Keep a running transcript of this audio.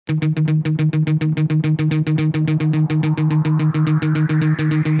Fellow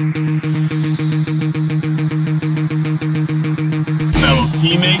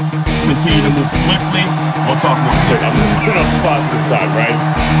teammates, continue to move swiftly. We'll talk more soon. I'm going to put on the positive side, right?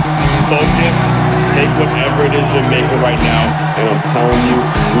 Focus, take whatever it is you're making right now, and I'm telling you,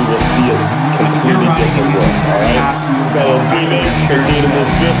 we will see a completely different world, all right? Fellow teammates, continue to move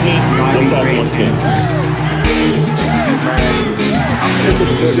swiftly. We'll talk more soon. Come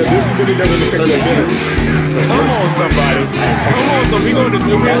on, somebody. Come on, so we're going to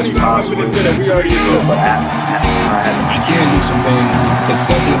do really confident that we already do. I can do some things to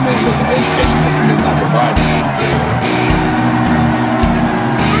supplement what the education system is not providing.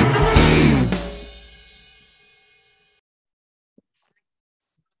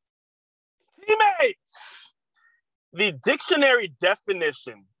 Teammates! The dictionary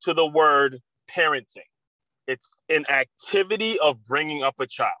definition to the word parenting, it's an activity of bringing up a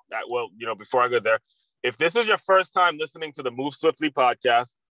child. Before I go there, if this is your first time listening to the Move Swiftly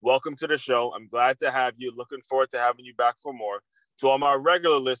podcast, welcome to the show. I'm glad to have you. Looking forward to having you back for more. To all my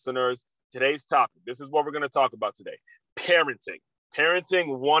regular listeners, today's topic, this is what we're going to talk about today. Parenting.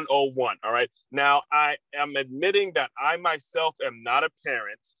 Parenting 101, all right? Now, I am admitting that I myself am not a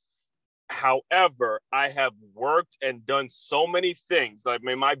parent. However, I have worked and done so many things, like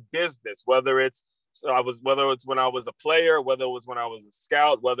my business, whether it's when I was a player, whether it was when I was a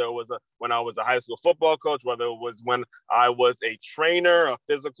scout, whether it was when I was a high school football coach, whether it was when I was a trainer, a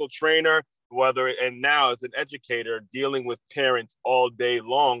physical trainer, and now as an educator dealing with parents all day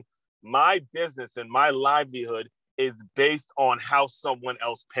long, my business and my livelihood is based on how someone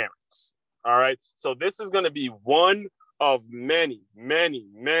else parents. All right. So this is going to be one of many, many,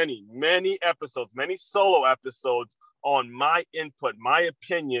 many, many episodes, many solo episodes on my input, my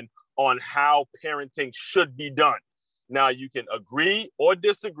opinion on how parenting should be done. Now, you can agree or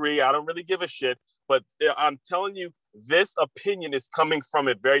disagree. I don't really give a shit, but I'm telling you, this opinion is coming from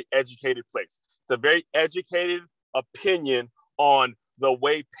a very educated place. It's a very educated opinion on the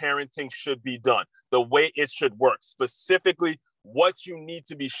way parenting should be done, the way it should work, specifically what you need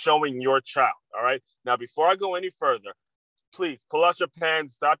to be showing your child. All right. Now, before I go any further, please pull out your pen,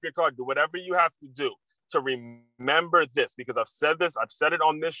 stop your car, do whatever you have to do to remember this, because I've said it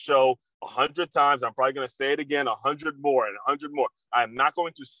on this show 100 times. I'm probably going to say it again 100 more and 100 more. I'm not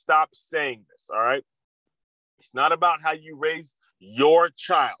going to stop saying this, all right? It's not about how you raise your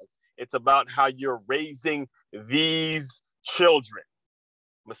child. It's about how you're raising these children.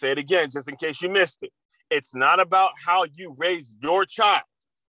 I'm going to say it again, just in case you missed it. It's not about how you raise your child.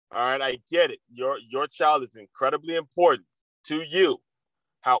 All right, I get it. Your child is incredibly important to you.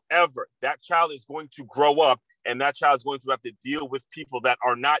 However, that child is going to grow up and that child is going to have to deal with people that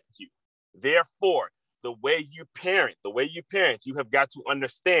are not you. Therefore, the way you parent, you have got to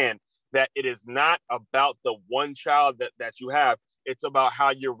understand that it is not about the one child that you have. It's about how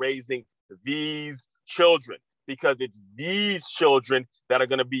you're raising these children, because it's these children that are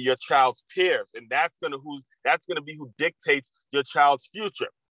going to be your child's peers. And that's going to be who dictates your child's future.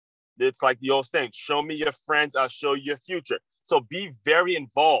 It's like the old saying, show me your friends, I'll show you your future. So be very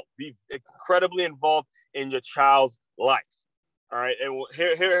involved, be incredibly involved in your child's life. All right. And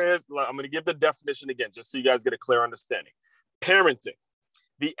here's, I'm going to give the definition again, just so you guys get a clear understanding. Parenting,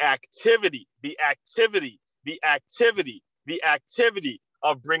 the activity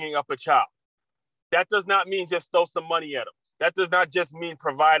of bringing up a child. That does not mean just throw some money at them. That does not just mean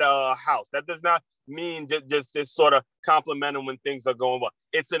provide a house. That does not mean just sort of compliment them when things are going well.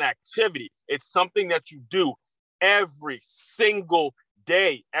 It's an activity. It's something that you do every single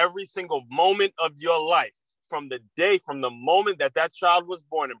day, every single moment of your life. From the moment that child was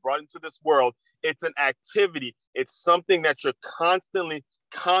born and brought into this world, it's an activity. It's something that you're constantly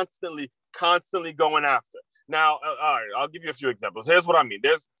going after. Now, all right, I'll give you a few examples. Here's what I mean.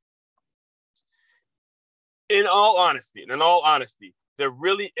 In all honesty, there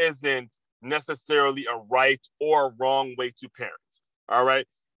really isn't necessarily a right or a wrong way to parent. All right.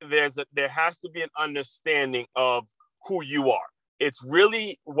 There has to be an understanding of who you are. It's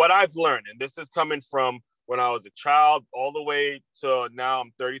really what I've learned. And this is coming from when I was a child all the way to now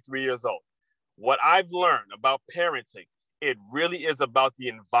I'm 33 years old. What I've learned about parenting, it really is about the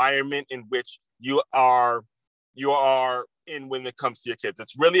environment in which you are in when it comes to your kids.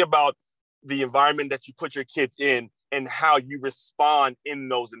 It's really about the environment that you put your kids in and how you respond in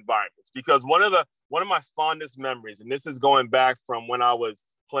those environments. Because one of my fondest memories, and this is going back from when I was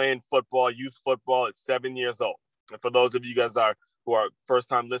playing football, youth football at 7 years old. And for those of you guys who are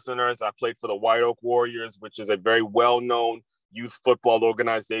first-time listeners, I played for the White Oak Warriors, which is a very well-known youth football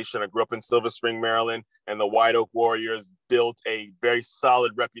organization. I grew up in Silver Spring, Maryland, and the White Oak Warriors built a very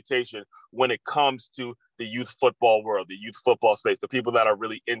solid reputation when it comes to the youth football world, the youth football space, the people that are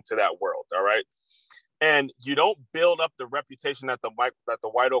really into that world, all right? And you don't build up the reputation that the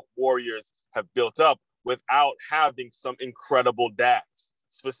White Oak Warriors have built up without having some incredible dads.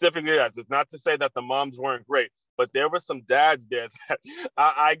 Specifically, that's not to say that the moms weren't great, but there were some dads there that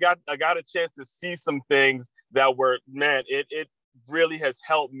I got a chance to see some things that were, man, it really has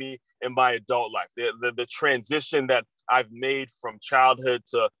helped me in my adult life. The transition that I've made from childhood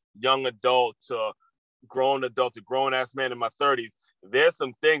to young adult to grown adult to grown ass man in my 30s. There's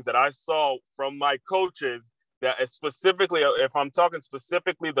some things that I saw from my coaches that specifically, if I'm talking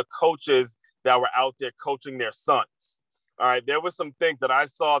specifically the coaches that were out there coaching their sons. All right. There were some things that I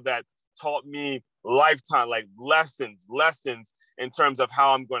saw that taught me lifetime, like lessons in terms of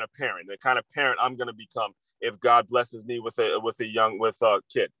how I'm going to parent, the kind of parent I'm going to become if God blesses me with a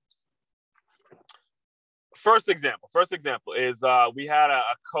kid. First example is we had a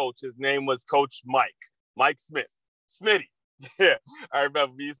coach. His name was Coach Mike Smith. Smitty. Yeah, I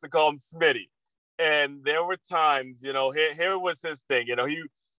remember we used to call him Smitty. And there were times, here was his thing.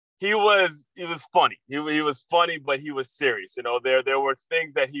 He was funny. He was funny, but he was serious. There were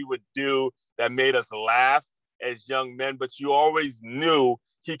things that he would do that made us laugh as young men, but you always knew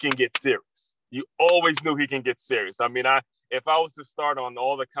he can get serious. You always knew he can get serious. I mean, if I was to start on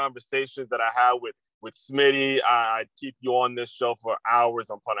all the conversations that I had with Smitty, I'd keep you on this show for hours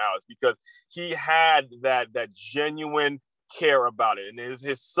upon hours because he had that genuine care about it. And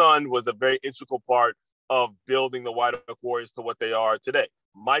his son was a very integral part of building the White Oak Warriors to what they are today.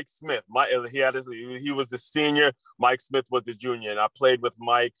 Mike Smith, he was the senior. Mike Smith was the junior. And I played with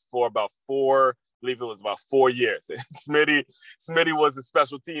Mike for about 4 years. Smitty was a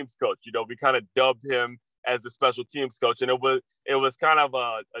special teams coach. We kind of dubbed him as a special teams coach. And it was kind of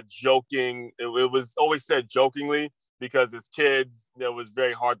a joking, it was always said jokingly because as kids, it was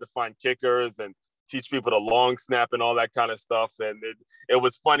very hard to find kickers and teach people to long snap and all that kind of stuff. And it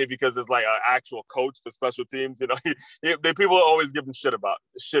was funny because it's like an actual coach for special teams, people always give him shit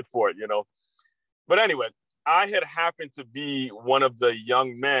for it, But anyway, I had happened to be one of the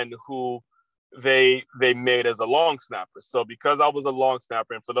young men who they made as a long snapper. So because I was a long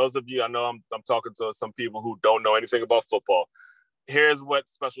snapper, and for those of you, I know I'm talking to some people who don't know anything about football. Here's what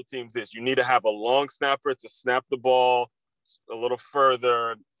special teams is. You need to have a long snapper to snap the ball a little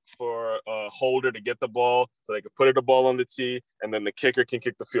further for a holder to get the ball so they can put the ball on the tee, and then the kicker can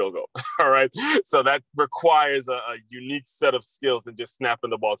kick the field goal. All right. So that requires a unique set of skills than just snapping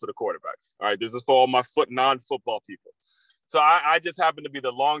the ball to the quarterback. All right. This is for all my non-football people. So I just happened to be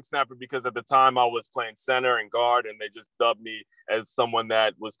the long snapper because at the time I was playing center and guard, and they just dubbed me as someone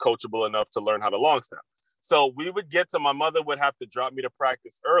that was coachable enough to learn how to long snap. So my mother would have to drop me to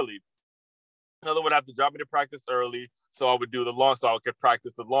practice early. So I would do so I could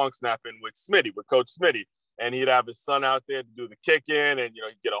practice the long snapping with Coach Smitty. And he'd have his son out there to do the kick in, and,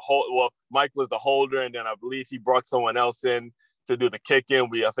 he'd get a hold. Well, Mike was the holder, and then I believe he brought someone else in to do the kick in.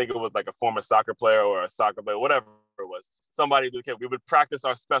 I think it was like a former soccer player or a soccer player, whatever it was. Somebody do the kick. We would practice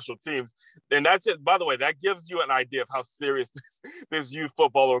our special teams. And that just, by the way, that gives you an idea of how serious this youth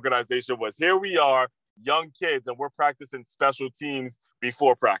football organization was. Here we are, young kids, and we're practicing special teams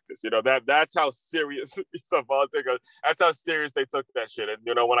before practice. That's how serious that's how serious they took that shit. And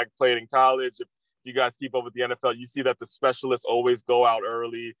when I played in college, if you guys keep up with the NFL, you see that the specialists always go out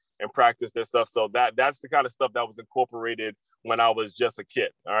early and practice their stuff. So that's the kind of stuff that was incorporated when I was just a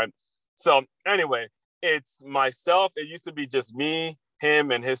kid. All right. So anyway, it's myself. It used to be just me, him,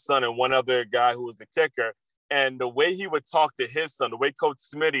 and his son, and one other guy who was the kicker. And the way he would talk to his son, the way Coach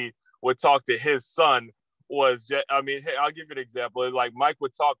Smitty would talk to his son was just, hey, I'll give you an example. Like Mike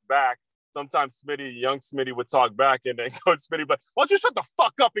would talk back. Sometimes young Smitty would talk back, and then Coach Smitty, but why don't you shut the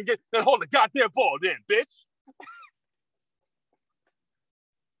fuck up and hold the goddamn ball then, bitch?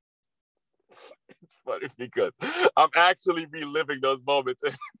 It's funny because I'm actually reliving those moments.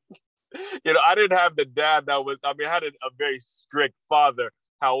 I didn't have the dad that was, I had a very strict father.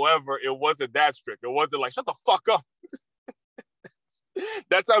 However, it wasn't that strict. It wasn't like, shut the fuck up.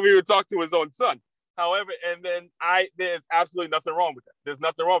 That's how he would talk to his own son. However, and then there's absolutely nothing wrong with that. There's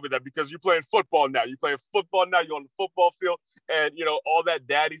nothing wrong with that because you're playing football now. You're on the football field, and all that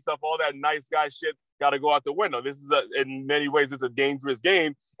daddy stuff, all that nice guy shit got to go out the window. This is in many ways, it's a dangerous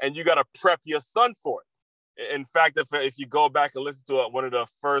game, and you got to prep your son for it. In fact, if you go back and listen to one of the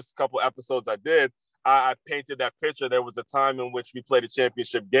first couple episodes I did, I painted that picture. There was a time in which we played a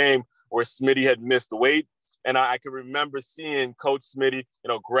championship game where Smitty had missed weight. And I can remember seeing Coach Smitty,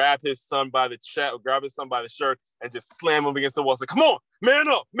 grab his son by the grab his son by the shirt and just slam him against the wall. Say, come on, man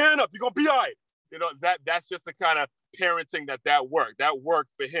up, you're gonna be all right. That's just the kind of parenting that worked. That worked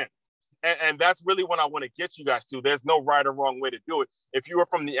for him. And that's really what I want to get you guys to. There's no right or wrong way to do it. If you were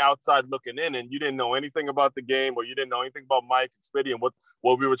from the outside looking in and you didn't know anything about the game, or you didn't know anything about Mike and Spitty and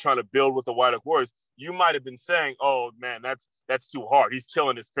what we were trying to build with the White Oak Warriors, you might have been saying, oh man, that's too hard. He's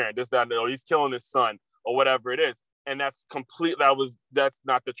killing his parent, this, that, or he's killing his son, or whatever it is. And that's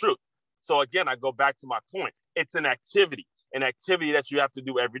not the truth. So again, I go back to my point. It's an activity that you have to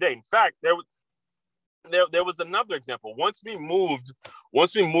do every day. In fact, there was another example. Once we moved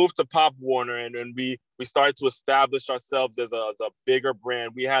to Pop Warner and we started to establish ourselves as a bigger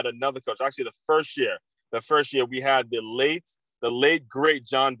brand, we had another coach. Actually, the first year we had the late great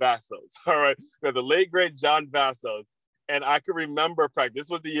John Vassos. All right, we had the late great John Vassos, and I can remember practice. This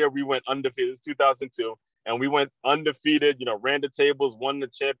was the year we went undefeated. It's 2002, and we went undefeated. Ran the tables, won the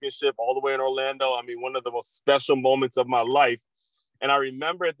championship all the way in Orlando. I mean, one of the most special moments of my life. And I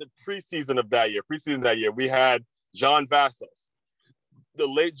remember at the preseason that year, we had John Vassos, the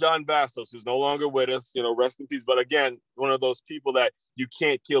late John Vassos, who's no longer with us, rest in peace. But again, one of those people that you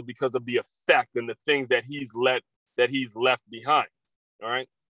can't kill because of the effect and the things that he's left behind. All right.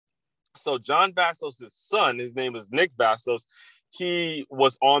 So John Vassos' son, his name is Nick Vassos, he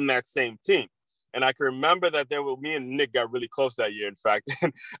was on that same team. And I can remember that me and Nick got really close that year, in fact.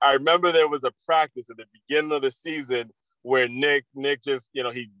 And I remember there was a practice at the beginning of the season where Nick just,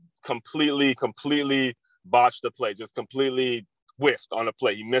 he completely botched the play, just completely whiffed on the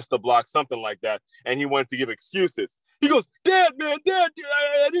play. He missed a block, something like that. And he wanted to give excuses. He goes, Dad,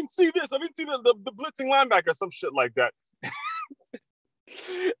 I didn't see this. I didn't see the blitzing linebacker, some shit like that.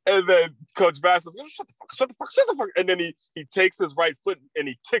 And then Coach Vassos goes, shut the fuck. And then he takes his right foot and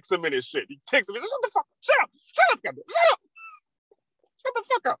he kicks him in his shit. He kicks him. He says, shut up. Shut the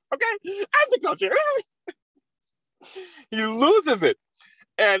fuck up, okay? I'm the coach here. He loses it.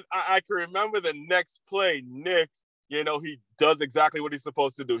 And I can remember the next play, Nick, he does exactly what he's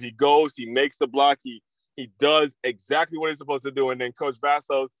supposed to do. He goes, he makes the block, he does exactly what he's supposed to do. And then Coach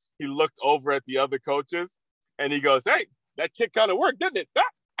Vassos, he looked over at the other coaches and he goes, hey, that kick kind of worked, didn't it?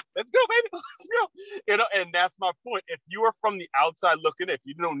 Let's go, baby. Let's go. And that's my point. If you were from the outside looking in, if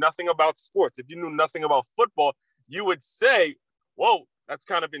you knew nothing about sports, if you knew nothing about football, you would say, whoa, that's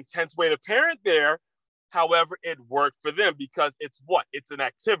kind of intense way to parent there. However, it worked for them because it's an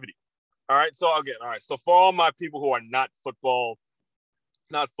activity. All right. So So for all my people who are not football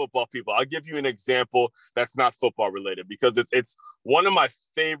people, I'll give you an example that's not football related because it's one of my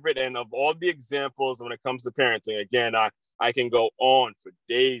favorite. And of all the examples when it comes to parenting, again, I can go on for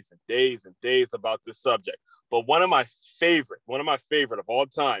days and days and days about this subject. But one of my favorite of all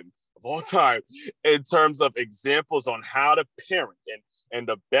time in terms of examples on how to parent and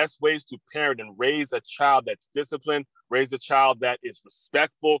the best ways to parent and raise a child that's disciplined, raise a child that is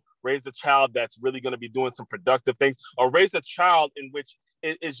respectful, raise a child that's really going to be doing some productive things, or raise a child in which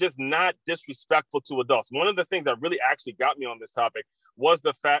is just not disrespectful to adults. One of the things that really actually got me on this topic was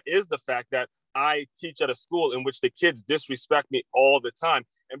the fact that I teach at a school in which the kids disrespect me all the time.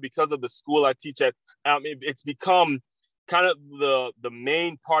 And because of the school I teach at, it's become kind of the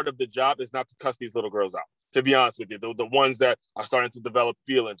main part of the job is not to cuss these little girls out. To be honest with you, the ones that are starting to develop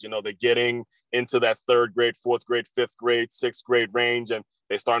feelings, they're getting into that 3rd grade, 4th grade, 5th grade, 6th grade range, and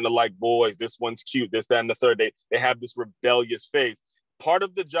they're starting to like boys. This one's cute, this, that, and the third. They have this rebellious phase. Part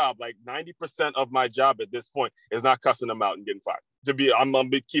of the job, like 90% of my job at this point, is not cussing them out and getting fired. I'm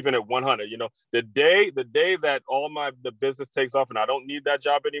be keeping it 100. The day that the business takes off and I don't need that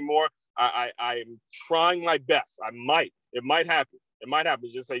job anymore, I'm trying my best. It might happen.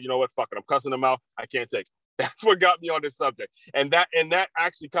 Just say, you know what, fuck it. I'm cussing them out. I can't take it. That's what got me on this subject. And that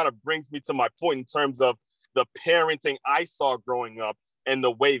actually kind of brings me to my point in terms of the parenting I saw growing up and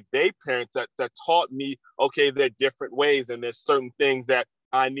the way they parent that taught me, okay, there are different ways and there's certain things that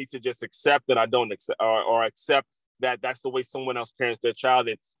I need to just accept that I don't accept or accept that that's the way someone else parents their child.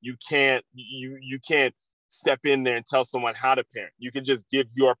 And you can't step in there and tell someone how to parent. You can just give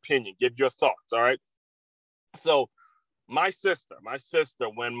your opinion, give your thoughts. All right. So my sister,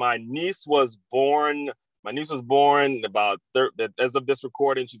 when my niece was born about, as of this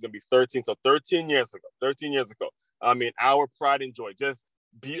recording, she's going to be 13. So 13 years ago. I mean, our pride and joy, just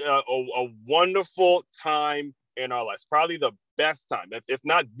be a wonderful time in our lives. Probably the best time, if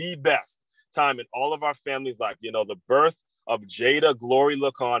not the best time in all of our family's life. The birth of Jada Glory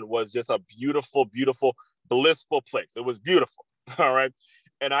Lacan was just a beautiful, beautiful, blissful place. It was beautiful. All right.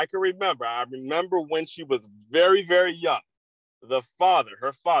 And I remember when she was very, very young.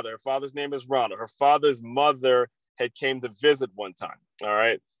 her father's name is Ronald. Her father's mother had came to visit one time. All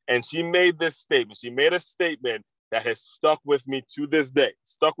right. And she made this statement. She made a statement that has stuck with me to this day.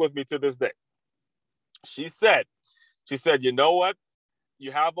 She said, you know what?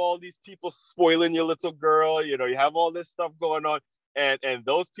 You have all these people spoiling your little girl. You know, you have all this stuff going on. And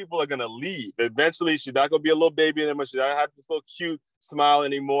those people are going to leave. Eventually, she's not going to be a little baby anymore. She's not going to have this little cute smile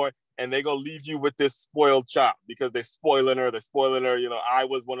anymore. And they're going to leave you with this spoiled child because they're spoiling her. You know, I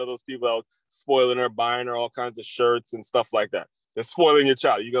was one of those people that was spoiling her, buying her all kinds of shirts and stuff like that. They're spoiling your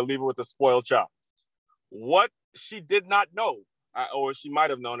child. You're going to leave her with a spoiled child. What she did not know, or she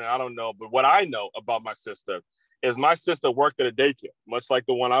might have known it, I don't know. But what I know about my sister is my sister worked at a daycare, much like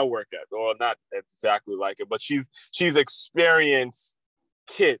the one I work at, or not exactly like it, but she's experienced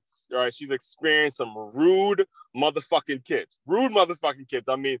kids, right? She's experienced some rude motherfucking kids.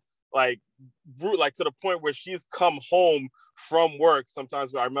 I mean, like to the point where she's come home from work.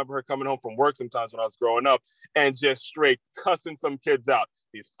 Sometimes I remember her coming home from work sometimes when I was growing up and just straight cussing some kids out.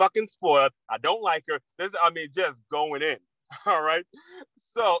 He's fucking spoiled. I don't like her. Just going in. All right.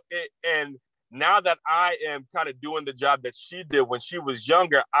 So, and now that I am kind of doing the job that she did when she was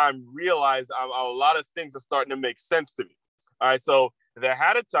younger, I'm realized a lot of things are starting to make sense to me. All right. So there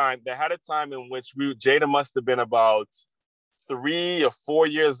had a time in which Jada must have been about 3 or 4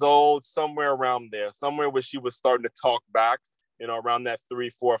 years old, somewhere around there, somewhere where she was starting to talk back, you know, around that 3,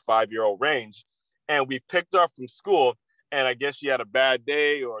 4, 5-year-old range. And we picked her up from school. And I guess she had a bad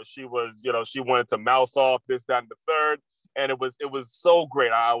day, or she was, you know, she wanted to mouth off this, that, and the third. And it was so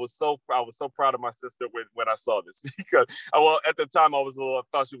great. I was so proud of my sister when I saw this because, well, at the time I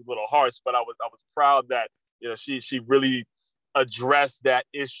thought she was a little harsh, but I was proud that, you know, she really addressed that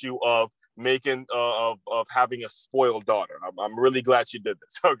issue of making of having a spoiled daughter. I'm really glad she did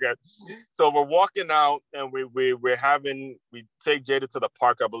this. Okay, so we're walking out and we take Jada to the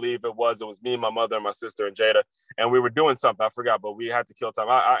park. I believe it was me, my mother, and my sister and Jada, and we were doing something. I forgot, but we had to kill time.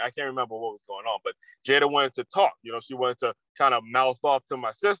 I can't remember what was going on, but Jada wanted to talk. You know, she wanted to kind of mouth off to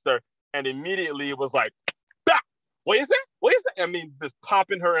my sister, and immediately it was like, bah! What is it? I mean, just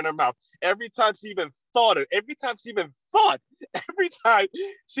popping her in her mouth. Every time she even thought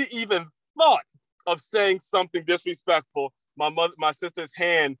of saying something disrespectful, my sister's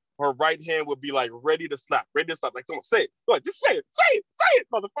hand, her right hand would be like ready to slap. Like, come on, say it. Go ahead, just say it,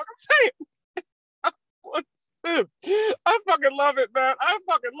 motherfucker, say it. I fucking love it, man. I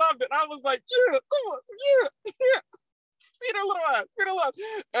fucking loved it. I was like, yeah, come on, yeah. Feed her little ass.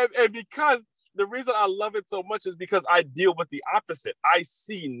 And because the reason I love it so much is because I deal with the opposite. I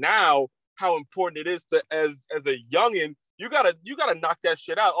see now how important it is to, as a youngin', you gotta knock that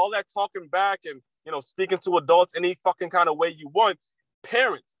shit out. All that talking back and, you know, speaking to adults any fucking kind of way you want.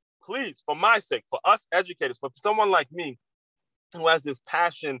 Parents, please, for my sake, for us educators, for someone like me who has this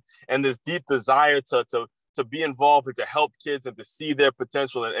passion and this deep desire to be involved and to help kids and to see their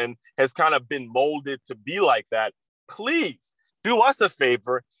potential and has kind of been molded to be like that, please do us a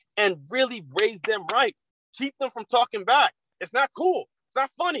favor and really raise them right. Keep them from talking back. It's not cool. It's not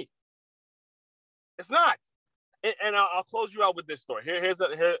funny. It's not. And I'll close you out with this story.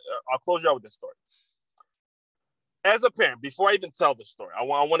 I'll close you out with this story. As a parent, before I even tell the story, I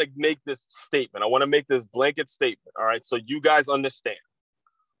want to make this statement. I want to make this blanket statement. All right. So you guys understand,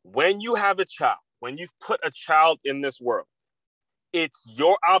 when you have a child, when you've put a child in this world, it's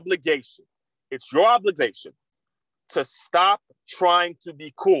your obligation. It's your obligation to stop trying to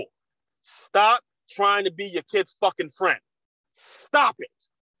be cool. Stop trying to be your kid's fucking friend. Stop it.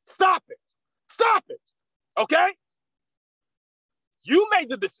 Stop it. Stop it. Okay? You made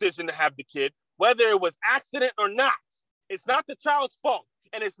the decision to have the kid, whether it was accident or not. It's not the child's fault.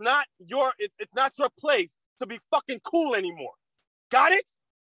 And it's not your place to be fucking cool anymore. Got it?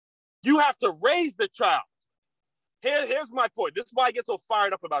 You have to raise the child. Here's my point. This is why I get so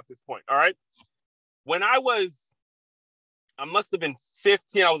fired up about this point. All right. When I must have been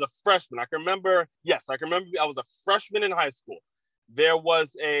 15. I was a freshman. I can remember I was a freshman in high school. There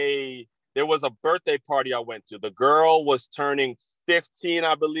was a birthday party I went to. The girl was turning 15,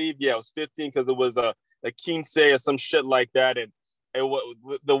 I believe. Yeah, it was 15 because it was a quince or some shit like that. And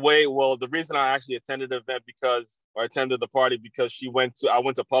the reason I actually attended the event attended the party because I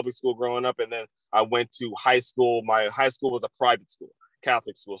went to public school growing up, and then I went to high school. My high school was a private school,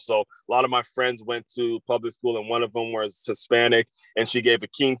 Catholic school. So a lot of my friends went to public school, and one of them was Hispanic, and she gave a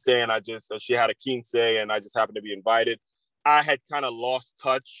quince, and she had a quince, and I just happened to be invited. I had kind of lost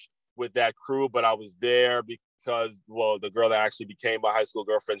touch with that crew, but I was there because, well, the girl that actually became my high school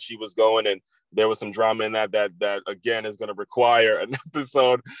girlfriend, she was going, and there was some drama in that again is going to require an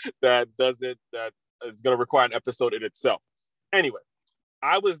episode that is going to require an episode in itself. Anyway,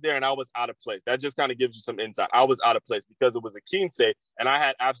 I was there and I was out of place. That just kind of gives you some insight. I was out of place because it was a quince and I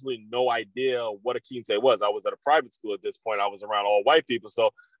had absolutely no idea what a quince was. I was at a private school at this point. I was around all white people. So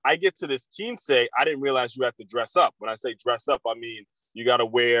I get to this quince. I didn't realize you have to dress up. When I say dress up, I mean you got to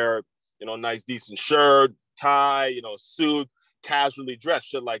wear, nice, decent shirt, tie, suit, casually dressed,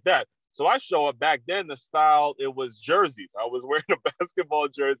 shit like that. So I show up. Back then, the style, it was jerseys. I was wearing a basketball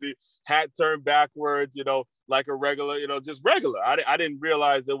jersey, hat turned backwards, like a regular, just regular. I didn't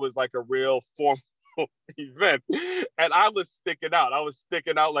realize it was like a real formal event. And I was sticking out. I was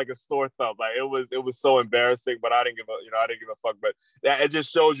sticking out like a sore thumb. Like it was so embarrassing, but I didn't give a fuck. But it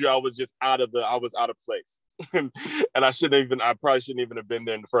just shows you I was out of place. and I probably shouldn't even have been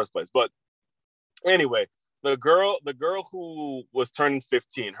there in the first place. But anyway, the girl who was turning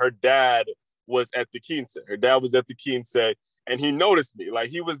 15, her dad was at the quince. Her dad was at the quince, and he noticed me.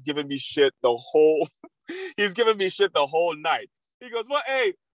 Like he was giving me shit the whole night. He goes, "Well,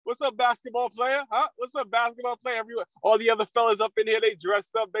 hey, what's up, basketball player? Huh? What's up, basketball player? Everyone, all the other fellas up in here, they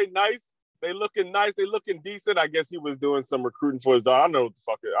dressed up, they nice, they looking nice, they looking decent." I guess he was doing some recruiting for his daughter. I don't know what the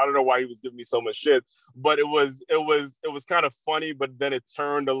fuck. I don't know why he was giving me so much shit, but it was kind of funny. But then it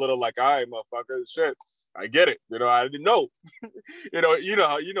turned a little like, "All right, motherfucker, shit. I get it. I didn't know." you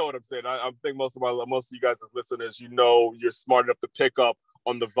know what I'm saying. I think most of you guys as listeners, you're smart enough to pick up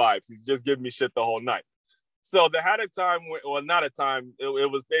on the vibes. He's just giving me shit the whole night. So there had a time, not a time,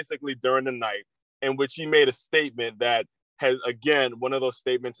 it was basically during the night in which he made a statement that has, again, one of those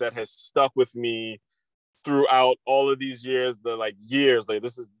statements that has stuck with me throughout all of these years, years. Like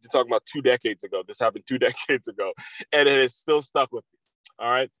this is, you're talking about 2 decades ago. This happened 2 decades ago, and it is still stuck with me. All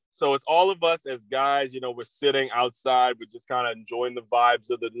right. So it's all of us as guys, we're sitting outside. We're just kind of enjoying the vibes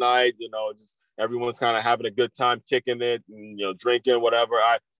of the night, just everyone's kind of having a good time, kicking it and, drinking, whatever.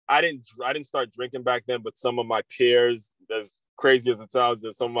 I didn't start drinking back then, but some of my peers, as crazy as it sounds,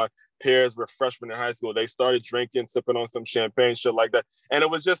 some of my peers were freshmen in high school. They started drinking, sipping on some champagne, shit like that. And it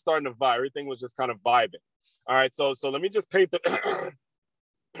was just starting to vibe. Everything was just kind of vibing. All right. So let me just paint the,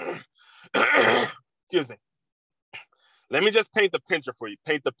 excuse me. Let me just paint the picture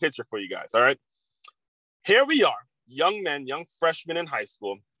for you guys. All right. Here we are, young men, young freshmen in high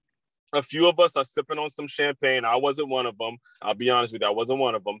school. A few of us are sipping on some champagne. I wasn't one of them. I'll be honest with you. I wasn't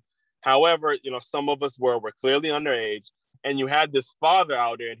one of them. However, some of us were clearly underage, and you had this father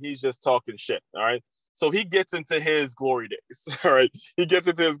out there and he's just talking shit. All right. So he gets into his glory days. All right. He gets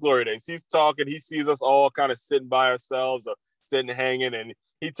into his glory days. He's talking. He sees us all kind of sitting by ourselves or sitting hanging, and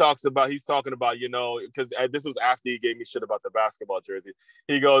he's talking about, because this was after he gave me shit about the basketball jersey.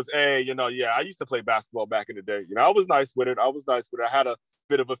 He goes, "Hey, yeah, I used to play basketball back in the day. I was nice with it. I had a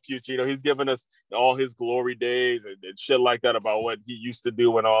bit of a future." He's giving us all his glory days and shit like that about what he used to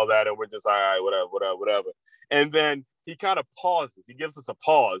do and all that. And we're just all right, whatever. And then he kind of pauses. He gives us a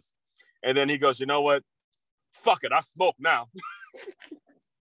pause. And then he goes, "You know what? Fuck it. I smoke now."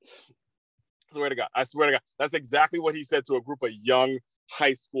 I swear to God. That's exactly what he said to a group of young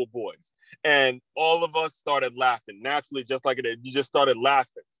high school boys. And all of us started laughing. Naturally, just like it is, you just started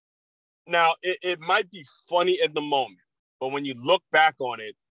laughing. Now, it might be funny in the moment, but when you look back on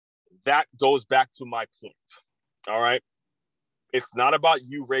it, that goes back to my point. All right? It's not about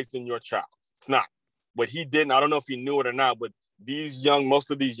you raising your child. It's not. What he did, and I don't know if he knew it or not, but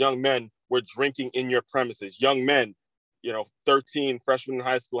most of these young men were drinking in your premises. Young men, 13 freshmen in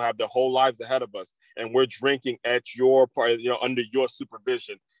high school, have their whole lives ahead of us, and we're drinking at your part, under your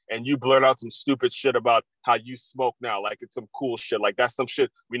supervision, and you blurt out some stupid shit about how you smoke now, like it's some cool shit. Like that's some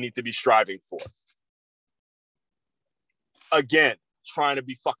shit we need to be striving for. Again, trying to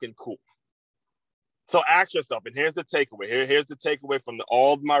be fucking cool. So ask yourself, and here's the takeaway. Here's the takeaway from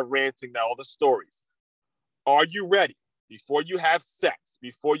all of my ranting, all the stories. Are you ready before you have sex,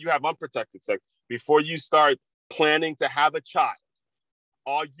 before you have unprotected sex, before you start planning to have a child?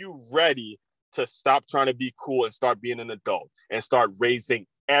 Are you ready to stop trying to be cool and start being an adult and start raising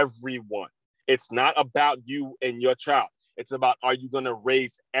everyone? It's not about you and your child. It's about, are you going to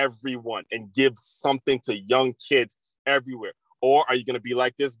raise everyone and give something to young kids everywhere? Or are you going to be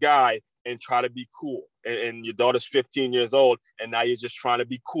like this guy and try to be cool? And your daughter's 15 years old, and now you're just trying to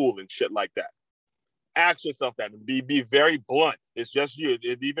be cool and shit like that. Ask yourself that and be very blunt. It's just you.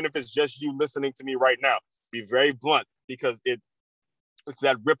 Even if it's just you listening to me right now, be very blunt, because it's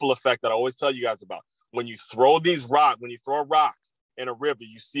that ripple effect that I always tell you guys about. When you throw a rock in a river,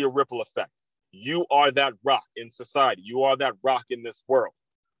 you see a ripple effect. You are that rock in society. You are that rock in this world.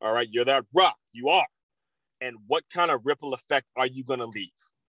 All right. You're that rock. You are. And what kind of ripple effect are you going to leave?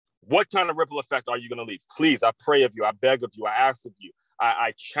 What kind of ripple effect are you going to leave? Please, I pray of you. I beg of you. I ask of you.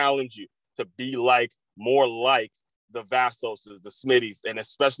 I challenge you to be more like the Vassoses, the Smitties, and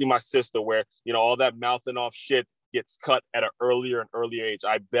especially my sister, where, you know, all that mouthing off shit gets cut at an earlier and earlier age.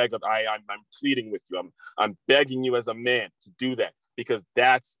 I'm pleading with you. I'm begging you as a man to do that, because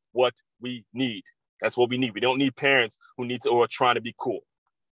that's what we need. That's what we need. We don't need parents who are trying to be cool.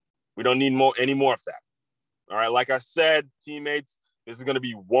 We don't need any more of that. All right. Like I said, teammates, this is going to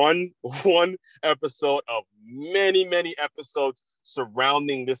be one episode of many, many episodes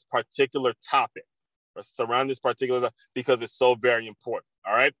surrounding this particular topic, because it's so very important.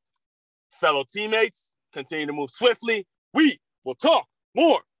 All right. Fellow teammates, continue to move swiftly. We will talk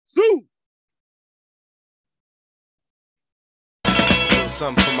more soon.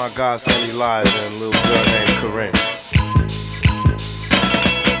 Something for my godson Elijah and a little girl named Corinne.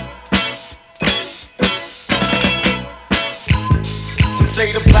 Some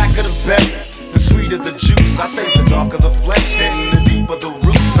say the blacker the better, the sweeter the juice. I say the darker the flesh, then the deeper the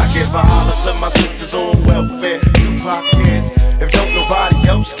roots. I give a holler to my sisters on welfare, Tupac kids, if don't nobody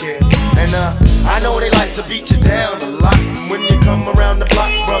else care. And I know they like to beat you down a lot. When you come around the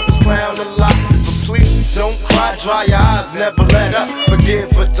block, brothers clown a lot. But please don't cry, dry your eyes, never let up.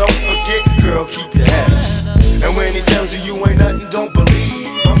 Forgive but don't forget, girl, keep your head up. And when he tells you you ain't nothing, don't believe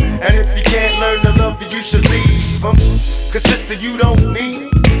him. And if you can't learn to love you, you should leave him. Cause sister, you don't need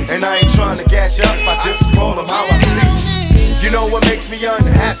him. And I ain't trying to gas you up, I just call him how I see him. You know what makes me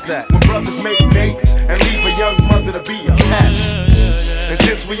unhappy? When brothers make babies and leave a young mother to be a cat. And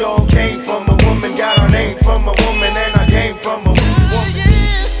since we all came from a woman, got our name from a woman, and I came from a woman,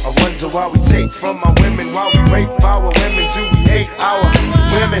 I wonder why we take from our women, why we rape our women, do we hate our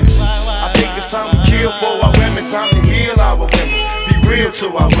women? I think it's time to kill for our women, time to heal our women, be real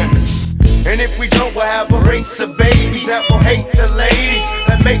to our women. And if we don't, we'll have a race of babies that will hate the ladies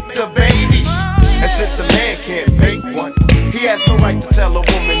that make the babies. And since a man can't make one, he has no right to tell a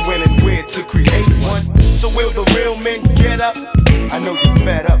woman when and where to create one. So will the real men get up? I know you're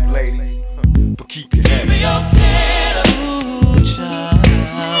fed up, ladies, but keep your head up. Ooh, child,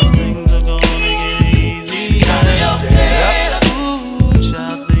 things are gonna get easy. Keep your head up. Ooh,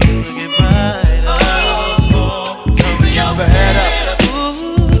 child, things will get brighter. Keep your head up.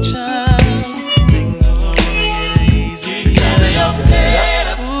 Ooh, child, things are gonna get easy. Keep your head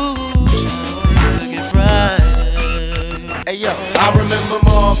up. Ooh, child, things will get brighter. Hey yo, I remember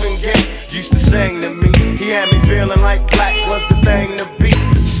Marvin Gaye used to sing to me. He had me feeling like black was the thing to be.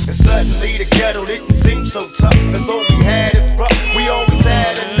 And suddenly the ghetto didn't seem so tough. And though we had it rough, we always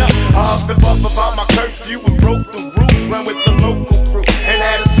had enough. I huffed and puffed about my curfew and broke the rules. Ran with the local crew and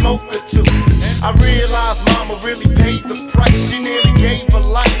had a smoke or two. I realized mama really paid the price. She nearly gave her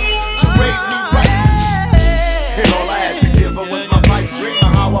life to raise me right. And all I had to give her was my pipe dream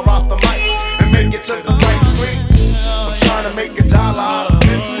of how I rock the mic and make it to the right screen. I'm trying to make $1 out of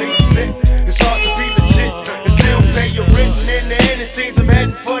 15 cents. It's hard to be legit and still pay your rent. And in the end, it seems I'm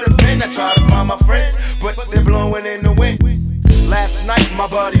heading for the pen. I try to find my friends, but they're blowing in the wind. Last night, my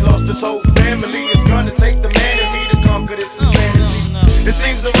buddy lost his whole family. It's gonna take the man in me to conquer this insanity. It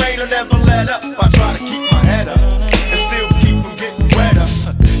seems the rain will never let up. I try to keep my head up and still keep from getting wetter.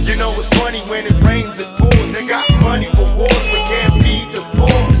 You know it's funny when it rains, it pours. They got money for wars, but can't feed the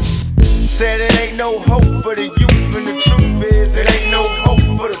poor. Said it ain't no hope for the youth, and the truth is it ain't no hope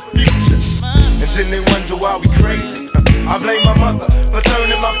for the future. And then they wonder why we crazy. I blame my mother for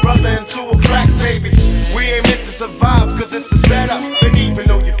turning my brother into a crack baby. We ain't meant to survive cause it's a setup. And even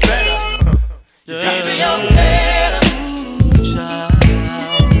though you're fed up, you got to your head up. Ooh, child,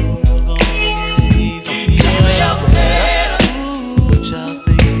 things are gonna get easy. Keep your head up. Ooh, child,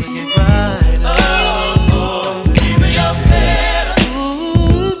 things will get brighter. Keep your head up.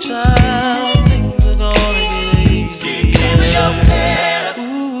 Ooh, child, things are gonna get easy. Keep your head up.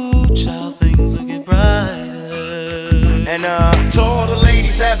 Ooh, child, things will get brighter. And to all the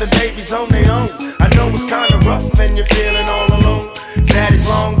ladies having babies on their own, I know it's kinda rough and you're feeling all alone. Daddy's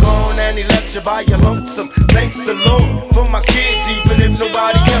long gone and he left you by your lonesome. Thank the Lord for my kids, even if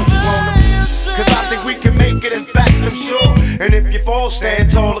nobody else want them. Cause I think we can make it, in fact I'm sure. And if you fall,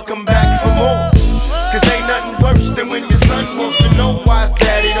 stand tall and come back for more. Cause ain't nothing worse than when your son wants to know why his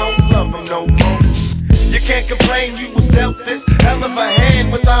daddy don't love him no more. You can't complain you was dealt this hell of a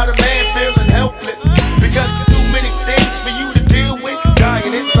hand without a man feeling helpless. Because there's too many things for you to deal with.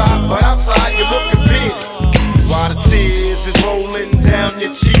 Dying inside, but outside you're looking fearless. While the tears is rolling down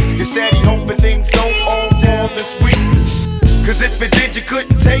your cheek, you're steady hoping things don't all fall this week. Cause if it did, you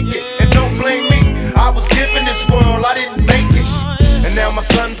couldn't take it. And don't blame me, I was given this world, I didn't make it. And now my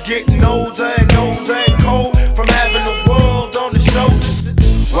son's getting older and older and cold from having the world on his shoulders.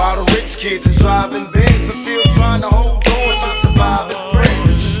 While the rich kids are driving Benz, I'm still trying to hold